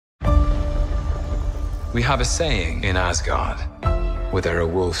We have a saying in Asgard, where there are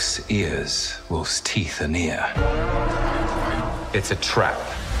wolf's ears, wolf's teeth are near. It's a trap.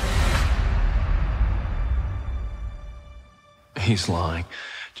 He's lying.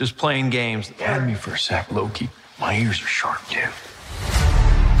 Just playing games. Pardon me for a sec, Loki. My ears are sharp, too.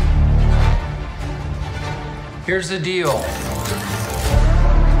 Here's the deal.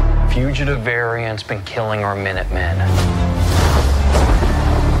 Fugitive variant's been killing our Minutemen.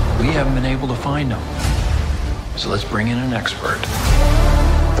 We haven't been able to find them. So let's bring in an expert.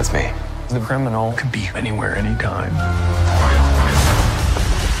 That's me. The criminal could be anywhere, anytime.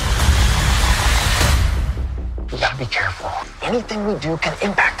 We gotta be careful. Anything we do can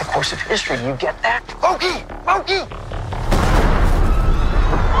impact the course of history. You get that? Loki! Loki!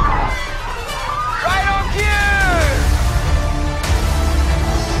 Right on cue!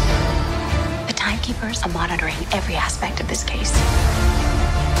 The timekeepers are monitoring every aspect of this case.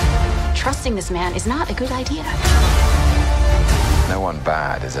 Trusting this man is not a good idea. No one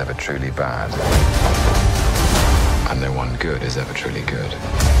bad is ever truly bad. And no one good is ever truly good.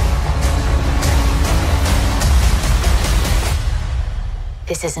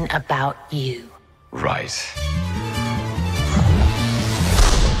 This isn't about you. Right.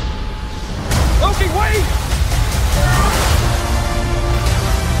 Loki, wait!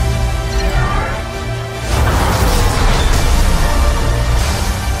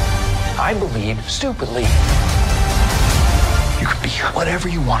 I believe, stupidly, you can be whatever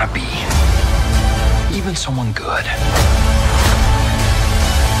you want to be. Even someone good.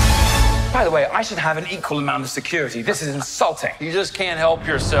 By the way, I should have an equal amount of security. This is insulting. You just can't help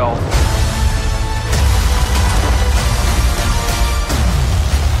yourself.